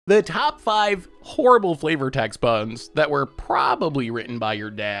The top 5 horrible flavor text puns that were probably written by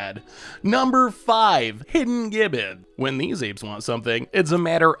your dad. Number 5, hidden gibbon. When these apes want something, it's a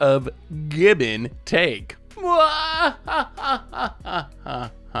matter of gibbon take.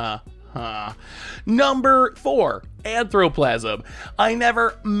 Number 4, anthroplasm. I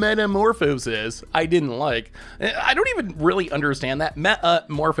never metamorphosis. I didn't like. I don't even really understand that.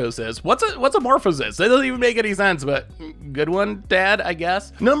 Metamorphosis. What's a morphosis? That doesn't even make any sense, but good one, Dad, I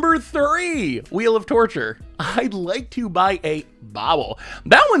guess. Number 3, Wheel of Torture. I'd like to buy a bobble.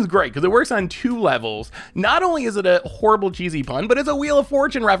 That one's great because it works on 2 levels. Not only is it a horrible cheesy pun, but it's a Wheel of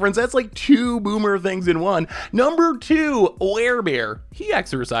Fortune reference. That's like 2 boomer things in one. Number 2, werebear. He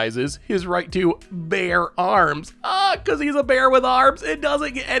exercises his right to bear arms. Because he's a bear with arms. It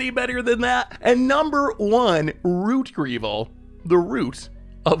doesn't get any better than that. And number 1, root greevel. The root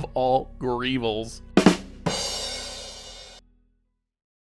of all greevils.